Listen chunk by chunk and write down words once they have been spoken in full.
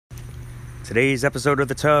Today's episode of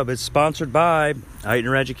The Tub is sponsored by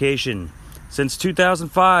Eitner Education. Since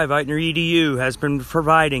 2005, Eitner EDU has been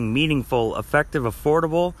providing meaningful, effective,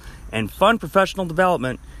 affordable, and fun professional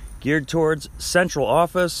development geared towards central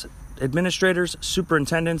office, administrators,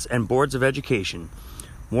 superintendents, and boards of education.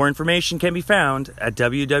 More information can be found at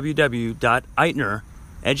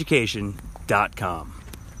www.eitnereducation.com.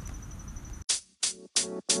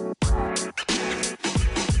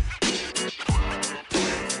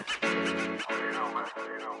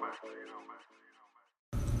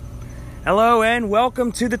 Hello and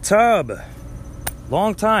welcome to The Tub.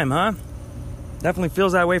 Long time, huh? Definitely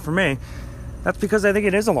feels that way for me. That's because I think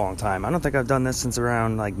it is a long time. I don't think I've done this since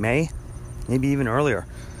around May, maybe even earlier.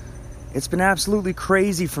 It's been absolutely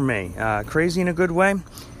crazy for me. Crazy in a good way.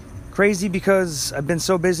 Crazy because I've been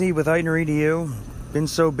so busy with Eitner EDU. Been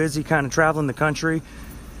so busy kind of traveling the country.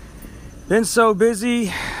 Been so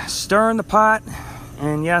busy stirring the pot.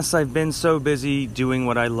 And yes, I've been so busy doing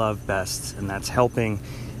what I love best, and that's helping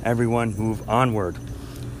everyone move onward.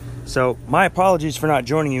 So my apologies for not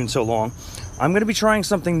joining you in so long. I'm going to be trying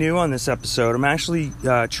something new on this episode. I'm actually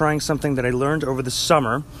trying something that I learned over the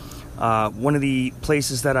summer. One of the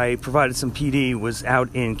places that I provided some PD was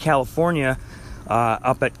out in California,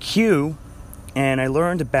 up at Q, and I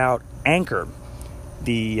learned about Anchor,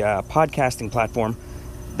 the podcasting platform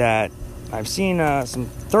that I've seen some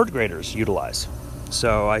third graders utilize.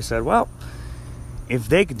 So I said, well, if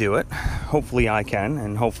they could do it, hopefully I can,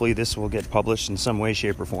 and hopefully this will get published in some way,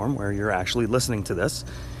 shape, or form where you're actually listening to this.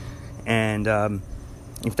 And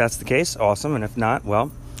if that's the case, awesome. And if not, well,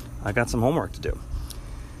 I got some homework to do.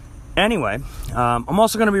 Anyway, I'm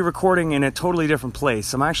also going to be recording in a totally different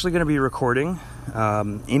place. I'm actually going to be recording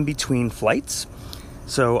in between flights.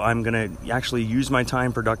 So I'm going to actually use my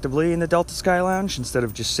time productively in the Delta Sky Lounge instead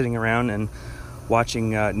of just sitting around and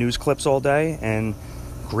watching news clips all day and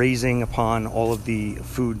grazing upon all of the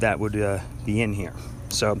food that would be in here.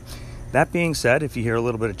 So that being said, if you hear a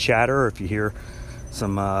little bit of chatter or if you hear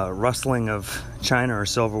some rustling of china or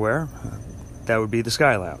silverware, that would be the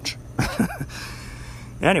Sky Lounge.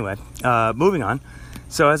 Anyway, moving on.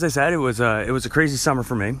 So as I said, it was a crazy summer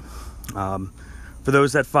for me. For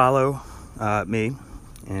those that follow me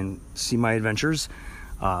and see my adventures,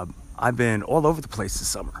 I've been all over the place this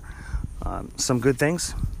summer. Some good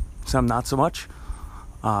things, some not so much.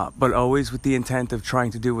 But always with the intent of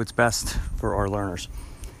trying to do what's best for our learners.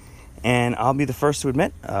 And I'll be the first to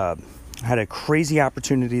admit, I had a crazy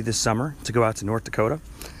opportunity this summer to go out to North Dakota,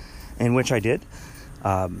 in which I did.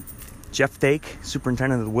 Jeff Dake,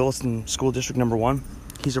 superintendent of the Williston School District number 1,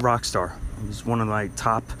 he's a rock star. He's one of my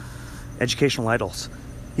top educational idols.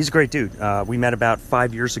 He's a great dude. We met about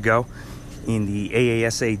 5 years ago in the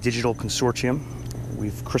AASA Digital Consortium.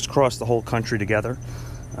 We've crisscrossed the whole country together.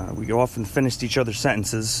 We often finished each other's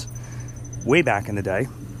sentences way back in the day.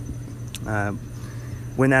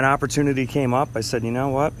 When that opportunity came up, I said, you know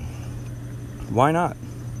what? Why not?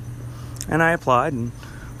 And I applied and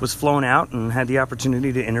was flown out and had the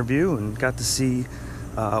opportunity to interview and got to see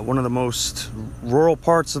one of the most rural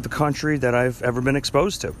parts of the country that I've ever been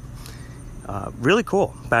exposed to. Really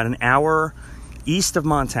cool. About an hour east of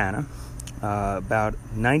Montana, about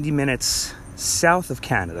 90 minutes south of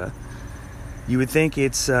Canada. You would think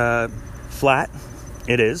it's flat.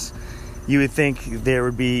 It is. You would think there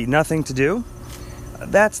would be nothing to do.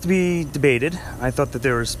 That's to be debated. I thought that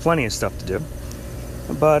there was plenty of stuff to do.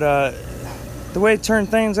 But the way it turned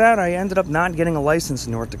things out, I ended up not getting a license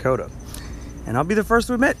in North Dakota. And I'll be the first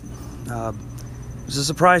to admit, it was a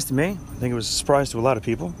surprise to me. I think it was a surprise to a lot of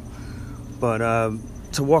people. But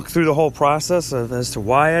to walk through the whole process as to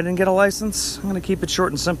why I didn't get a license, I'm going to keep it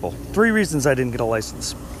short and simple. 3 reasons I didn't get a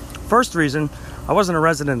license. First reason, I wasn't a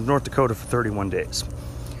resident of North Dakota for 31 days.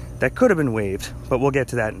 That could have been waived, but we'll get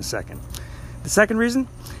to that in a second. The second reason,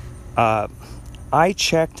 I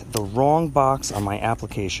checked the wrong box on my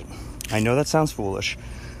application. I know that sounds foolish,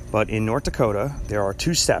 but in North Dakota, there are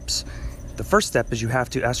 2 steps. The first step is you have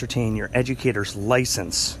to ascertain your educator's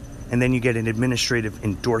license, and then you get an administrative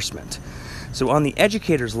endorsement. So on the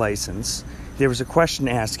educator's license, there was a question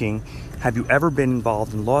asking, have you ever been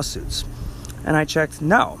involved in lawsuits? And I checked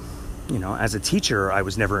no. You know, as a teacher, I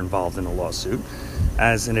was never involved in a lawsuit.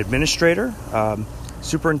 As an administrator,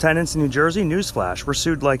 superintendents in New Jersey, newsflash, we're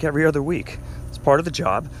sued like every other week. It's part of the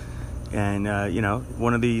job. And,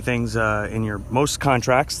 one of the things in your most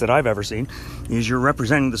contracts that I've ever seen is you're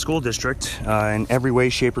representing the school district in every way,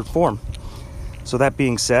 shape, or form. So that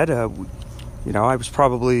being said, I was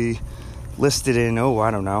probably listed in,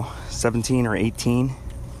 17 or 18,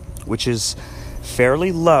 which is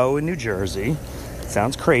fairly low in New Jersey.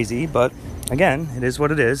 Sounds crazy, but again, it is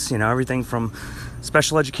what it is. Everything from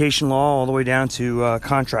special education law all the way down to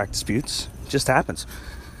contract disputes. It just happens.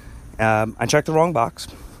 I checked the wrong box,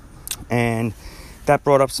 and that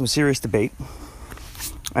brought up some serious debate.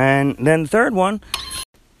 And then the third one,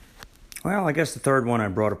 well, I guess the third one I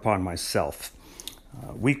brought upon myself.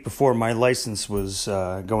 A week before my license was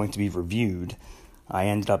going to be reviewed, I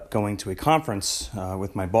ended up going to a conference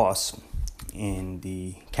with my boss in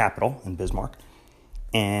the Capitol in Bismarck.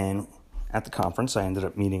 And at the conference, I ended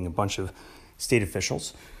up meeting a bunch of state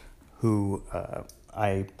officials who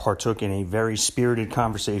I partook in a very spirited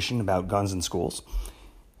conversation about guns in schools.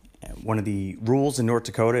 One of the rules in North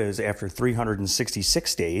Dakota is after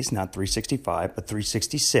 366 days, not 365, but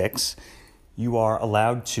 366, you are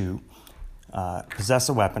allowed to possess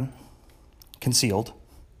a weapon, concealed,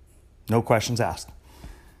 no questions asked.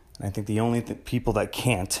 And I think the only people that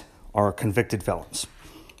can't are convicted felons.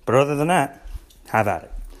 But other than that, have at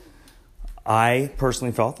it. I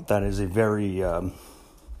personally felt that is a very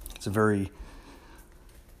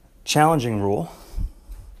challenging rule.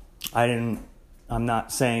 I'm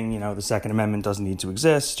not saying, the Second Amendment doesn't need to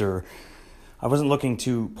exist, or I wasn't looking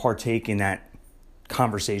to partake in that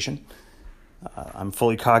conversation. I'm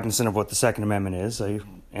fully cognizant of what the Second Amendment is. I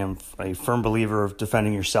am a firm believer of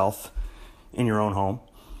defending yourself in your own home.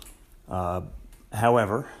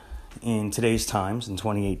 However, in today's times, in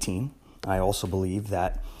 2018, I also believe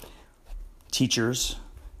that teachers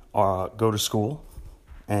go to school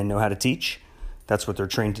and know how to teach. That's what they're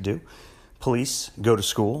trained to do. Police go to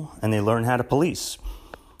school and they learn how to police,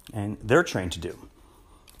 and they're trained to do.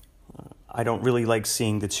 I don't really like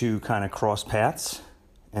seeing the two kind of cross paths,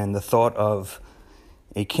 and the thought of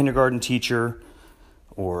a kindergarten teacher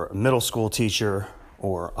or a middle school teacher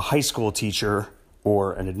or a high school teacher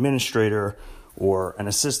or an administrator or an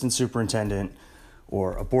assistant superintendent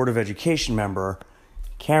or a Board of Education member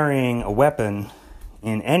carrying a weapon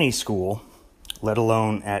in any school, let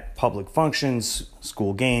alone at public functions,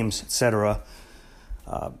 school games, etc.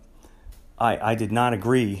 I did not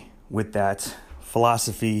agree with that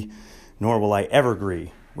philosophy, nor will I ever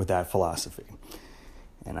agree with that philosophy.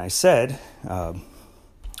 And I said, I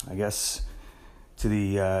guess to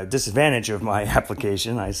the disadvantage of my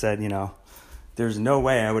application, I said, there's no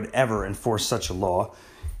way I would ever enforce such a law.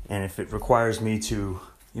 And if it requires me to,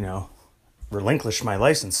 relinquish my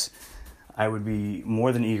license, I would be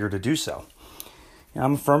more than eager to do so.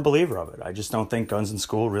 I'm a firm believer of it. I just don't think guns in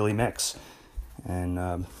school really mix.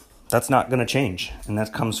 And that's not going to change. And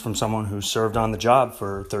that comes from someone who served on the job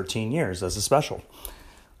for 13 years as a special.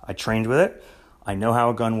 I trained with it. I know how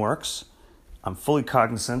a gun works. I'm fully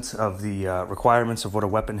cognizant of the requirements of what a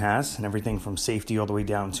weapon has, and everything from safety all the way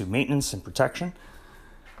down to maintenance and protection.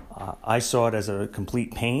 I saw it as a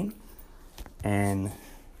complete pain, and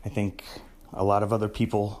I think a lot of other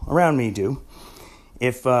people around me do.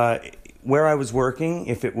 If where I was working,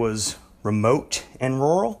 if it was remote and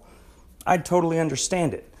rural, I'd totally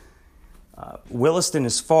understand it. Williston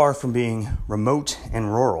is far from being remote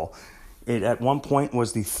and rural. It at one point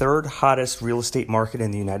was the third hottest real estate market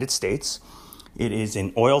in the United States. It is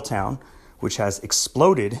an oil town, which has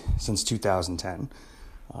exploded since 2010.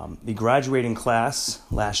 The graduating class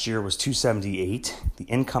last year was 278. The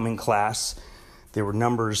incoming class, there were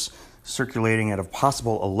numbers circulating at a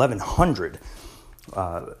possible 1,100.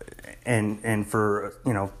 And for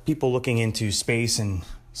people looking into space and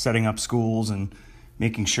setting up schools and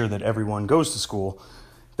making sure that everyone goes to school,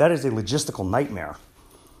 that is a logistical nightmare.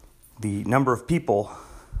 The number of people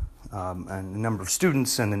and the number of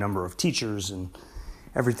students and the number of teachers and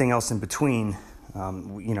everything else in between.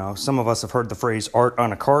 Some of us have heard the phrase art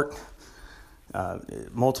on a cart.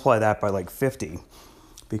 Multiply that by like 50,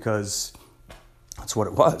 because that's what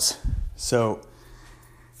it was. So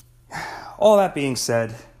all that being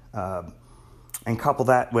said, and couple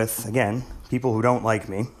that with, again, people who don't like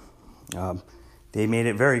me, they made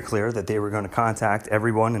it very clear that they were going to contact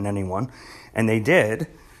everyone and anyone, and they did.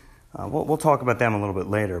 We'll talk about them a little bit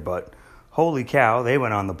later, but holy cow, they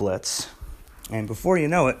went on the blitz. And before you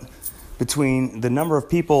know it, between the number of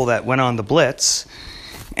people that went on the blitz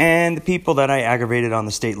and the people that I aggravated on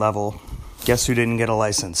the state level, guess who didn't get a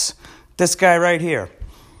license? This guy right here.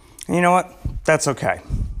 And you know what? That's okay.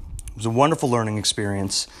 It was a wonderful learning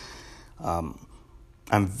experience. I'm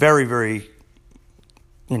very, very,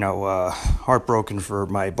 heartbroken for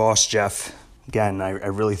my boss, Jeff. Again, I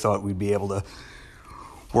really thought we'd be able to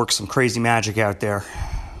work some crazy magic out there,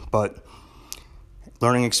 but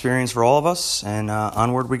learning experience for all of us, and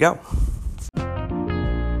onward we go.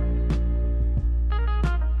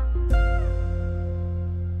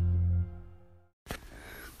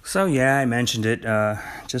 So yeah, I mentioned it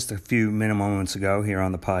just a few moments ago here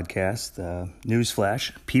on the podcast.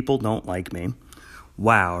 Newsflash, people don't like me.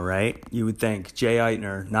 Wow, right? You would think Jay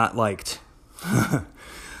Eitner, not liked.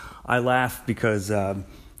 I laugh because I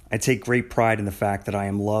take great pride in the fact that I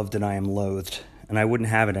am loved and I am loathed, and I wouldn't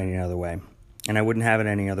have it any other way. And I wouldn't have it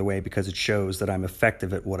any other way because it shows that I'm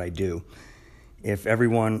effective at what I do. If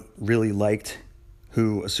everyone really liked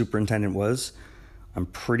who a superintendent was, I'm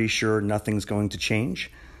pretty sure nothing's going to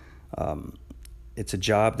change. It's a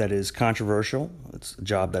job that is controversial. It's a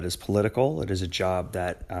job that is political. It is a job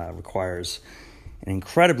that requires an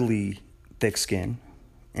incredibly thick skin.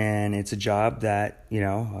 And it's a job that,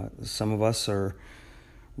 some of us are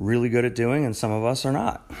really good at doing and some of us are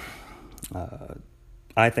not.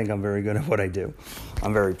 I think I'm very good at what I do.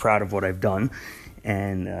 I'm very proud of what I've done.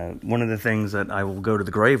 And one of the things that I will go to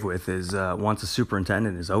the grave with is once a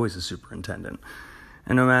superintendent is always a superintendent.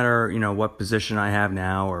 And no matter, what position I have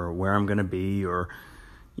now or where I'm going to be or,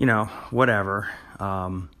 whatever,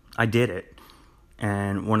 I did it.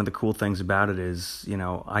 And one of the cool things about it is,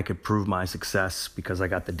 I could prove my success because I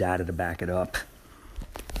got the data to back it up.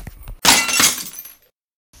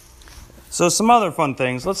 So some other fun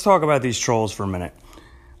things. Let's talk about these trolls for a minute.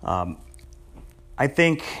 I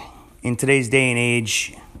think in today's day and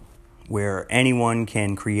age where anyone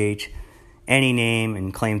can create any name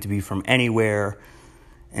and claim to be from anywhere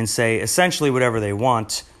and say essentially whatever they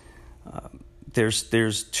want,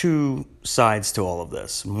 there's two sides to all of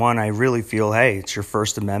this. One, I really feel, hey, it's your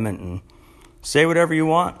First Amendment and say whatever you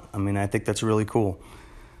want. I mean, I think that's really cool.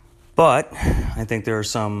 But I think there are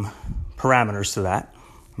some parameters to that.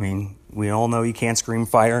 I mean, we all know you can't scream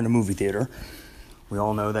fire in a movie theater. We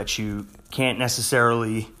all know that you can't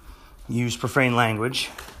necessarily use profane language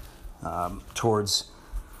towards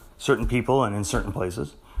certain people and in certain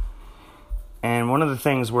places. And one of the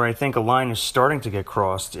things where I think a line is starting to get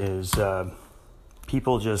crossed is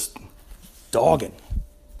people just dogging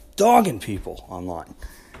people online.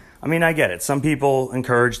 I mean, I get it. Some people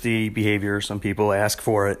encourage the behavior. Some people ask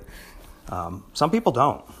for it. Some people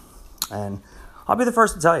don't. And I'll be the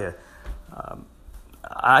first to tell you,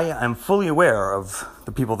 I am fully aware of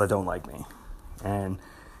the people that don't like me. And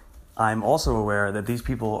I'm also aware that these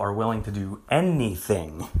people are willing to do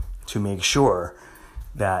anything to make sure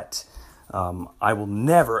that I will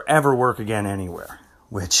never, ever work again anywhere,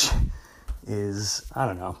 which is, I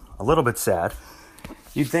don't know, a little bit sad.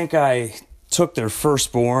 You'd think I took their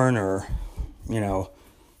firstborn or,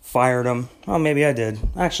 fired them. Well, maybe I did.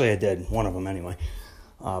 Actually, I did. One of them anyway.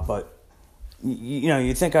 But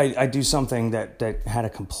you'd think I do something that had a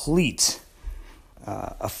complete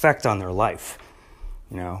effect on their life.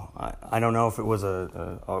 I don't know if it was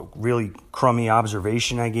a really crummy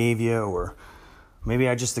observation I gave you, or maybe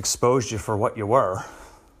I just exposed you for what you were,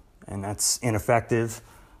 and that's ineffective.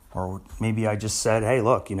 Or maybe I just said, hey,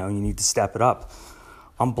 look, you need to step it up.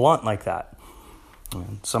 I'm blunt like that.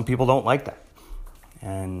 And some people don't like that.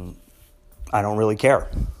 And I don't really care.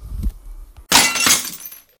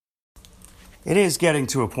 It is getting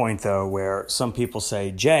to a point, though, where some people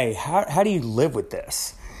say, Jay, how do you live with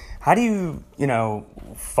this? How do you,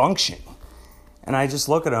 function? And I just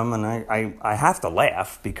look at them and I have to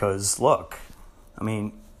laugh because, look, I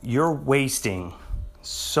mean, you're wasting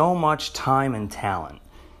so much time and talent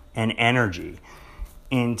and energy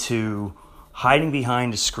into hiding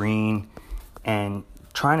behind a screen and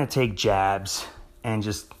trying to take jabs and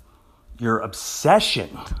just your obsession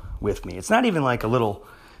with me. It's not even like a little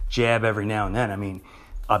jab every now and then. I mean,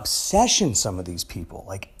 obsession, some of these people.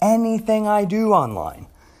 Like anything I do online,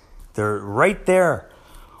 they're right there.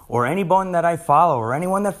 Or anyone that I follow or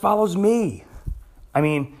anyone that follows me. I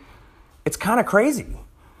mean, it's kind of crazy.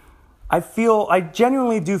 I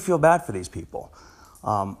genuinely do feel bad for these people.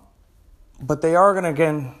 But they are going to,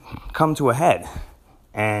 again, come to a head.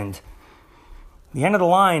 And the end of the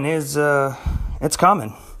line is, it's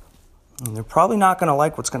coming. And they're probably not going to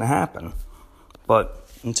like what's going to happen. But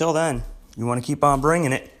until then, you want to keep on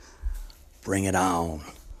bringing it. Bring it on.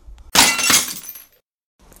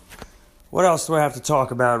 What else do I have to talk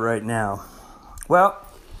about right now? Well,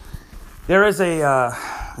 there is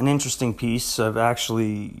an interesting piece. I've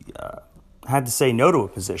actually had to say no to a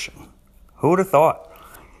position. Who would have thought?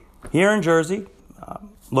 Here in Jersey,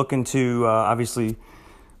 looking to obviously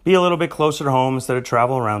be a little bit closer to home instead of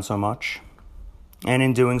travel around so much. And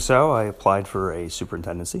in doing so, I applied for a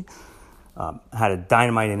superintendency. Had a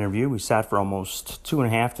dynamite interview. We sat for almost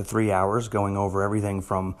 2.5 to 3 hours going over everything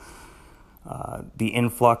from the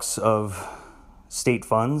influx of state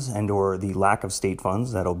funds and or the lack of state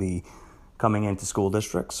funds that'll be coming into school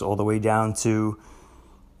districts, all the way down to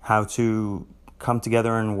how to come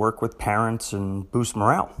together and work with parents and boost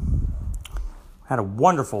morale. Had a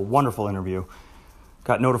wonderful, wonderful interview.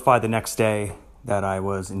 Got notified the next day that I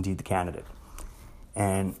was indeed the candidate.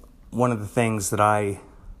 And one of the things that I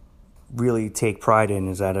really take pride in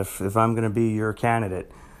is that if I'm going to be your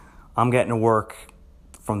candidate, I'm getting to work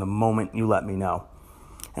from the moment you let me know.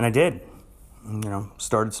 And I did.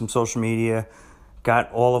 Started some social media,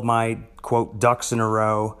 got all of my, quote, ducks in a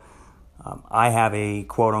row. I have a,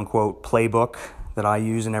 quote, unquote, playbook that I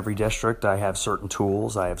use in every district. I have certain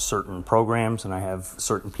tools, I have certain programs, and I have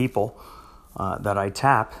certain people that I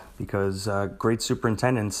tap because great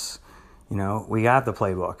superintendents, we have the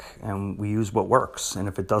playbook and we use what works. And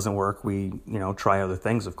if it doesn't work, we, try other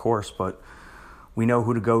things, of course, but we know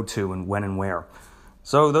who to go to and when and where.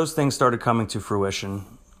 So those things started coming to fruition.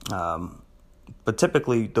 But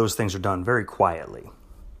typically those things are done very quietly.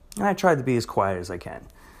 And I tried to be as quiet as I can.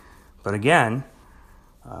 But again,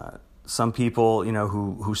 some people,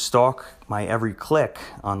 who stalk my every click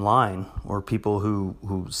online, or people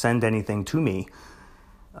who send anything to me,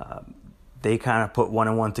 they kind of put one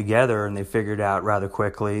and one together and they figured out rather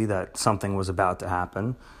quickly that something was about to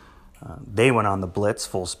happen. They went on the blitz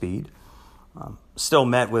full speed. Still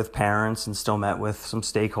met with parents and still met with some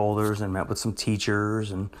stakeholders and met with some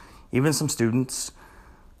teachers and even some students.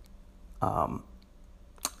 And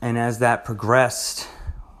as that progressed,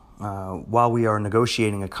 while we are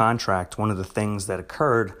negotiating a contract, one of the things that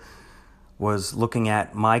occurred was looking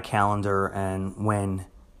at my calendar and when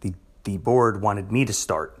the board wanted me to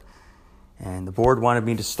start. And the board wanted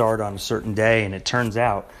me to start on a certain day, and it turns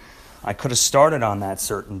out I could have started on that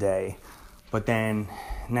certain day, but then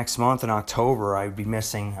next month in October, I'd be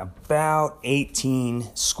missing about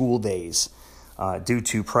 18 school days due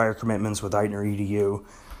to prior commitments with Eitner EDU.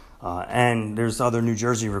 And there's other New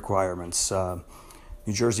Jersey requirements.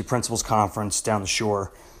 New Jersey Principals Conference down the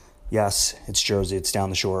shore. Yes, it's Jersey, it's down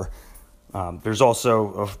the shore. There's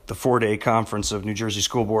also the 4-day conference of New Jersey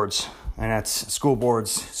school boards, and that's school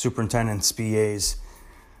boards, superintendents, BAs,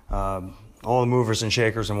 all the movers and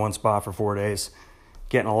shakers in one spot for 4 days,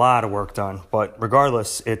 getting a lot of work done. But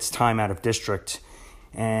regardless, it's time out of district,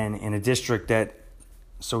 and in a district that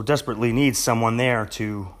so desperately needs someone there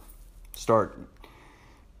to start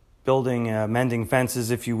building, mending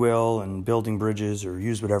fences, if you will, and building bridges, or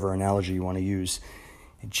use whatever analogy you want to use.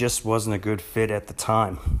 It just wasn't a good fit at the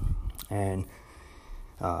time. And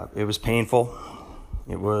it was painful.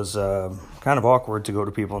 It was kind of awkward to go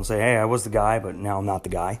to people and say, hey, I was the guy, but now I'm not the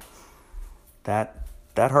guy. That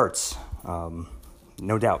hurts,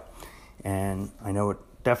 no doubt. And I know it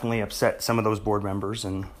definitely upset some of those board members,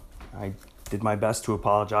 and I did my best to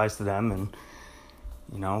apologize to them. And,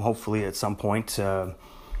 hopefully at some point,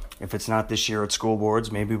 if it's not this year at school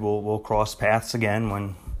boards, maybe we'll cross paths again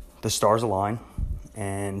when the stars align.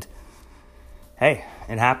 And hey,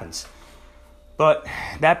 it happens. But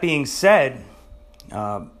that being said,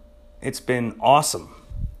 it's been awesome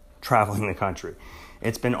traveling the country.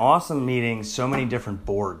 It's been awesome meeting so many different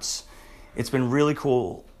boards. It's been really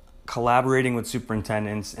cool collaborating with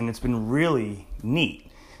superintendents, and it's been really neat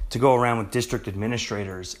to go around with district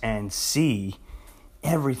administrators and see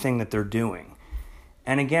everything that they're doing.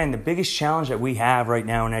 And again, the biggest challenge that we have right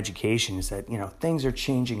now in education is that, things are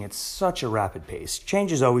changing at such a rapid pace. Change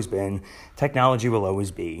has always been, technology will always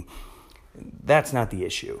be. That's not the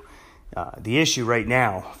issue. The issue right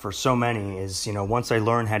now for so many is, once I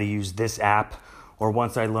learn how to use this app, or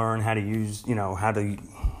once I learn how to use,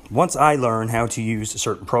 once I learn how to use a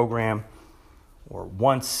certain program, or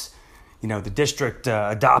once, the district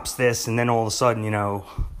adopts this, and then all of a sudden,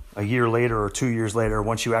 a year later or 2 years later,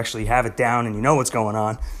 once you actually have it down and you know what's going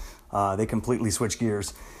on, they completely switch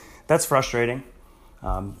gears. That's frustrating.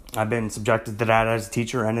 I've been subjected to that as a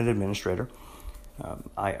teacher and an administrator.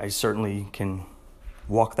 I certainly can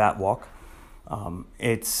walk that walk.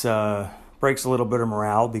 It's breaks a little bit of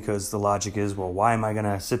morale because the logic is, well, why am I going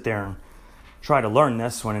to sit there and try to learn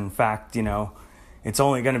this when in fact, it's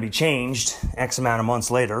only going to be changed X amount of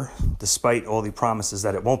months later, despite all the promises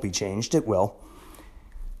that it won't be changed, it will.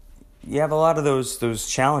 You have a lot of those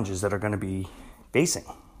challenges that are going to be facing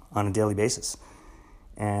on a daily basis.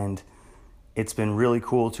 And it's been really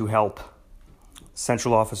cool to help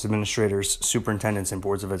central office administrators, superintendents, and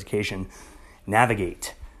boards of education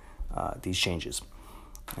navigate these changes.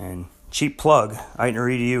 And cheap plug, Eitner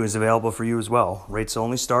EDU is available for you as well. Rates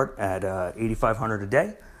only start at $8,500 a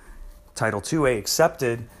day. Title IIA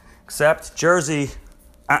accepted, except Jersey,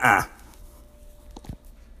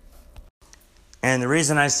 And the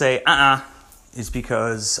reason I say is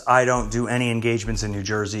because I don't do any engagements in New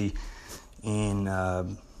Jersey.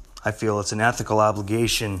 I feel it's an ethical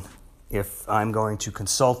obligation if I'm going to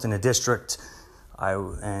consult in a district,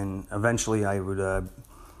 and eventually I would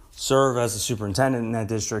serve as a superintendent in that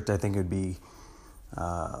district. I think it would be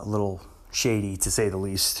a little shady, to say the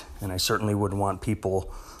least. And I certainly wouldn't want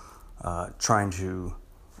people trying to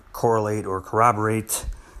correlate or corroborate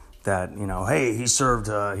that, hey,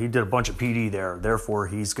 he did a bunch of PD there, therefore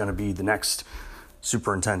he's going to be the next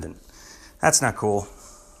superintendent. That's not cool.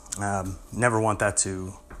 Never want that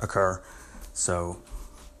to occur. So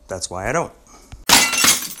that's why I don't.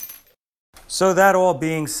 So that all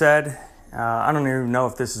being said, I don't even know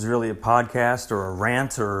if this is really a podcast or a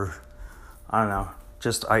rant or, I don't know,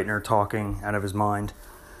 just Eitner talking out of his mind.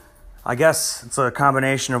 I guess it's a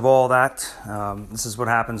combination of all that. This is what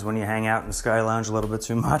happens when you hang out in the Sky Lounge a little bit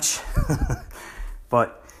too much.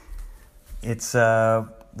 But it's, I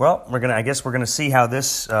guess we're gonna see how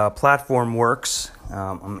this platform works.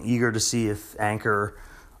 I'm eager to see if Anchor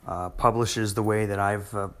publishes the way that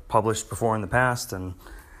I've published before in the past, and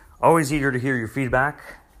always eager to hear your feedback.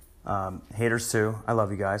 Haters too. I love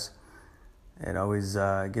you guys. It always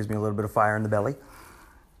gives me a little bit of fire in the belly.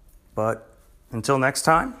 But until next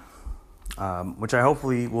time, which I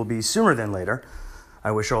hopefully will be sooner than later,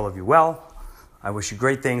 I wish all of you well. I wish you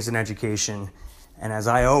great things in education. And as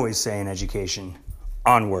I always say in education,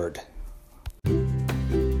 onward.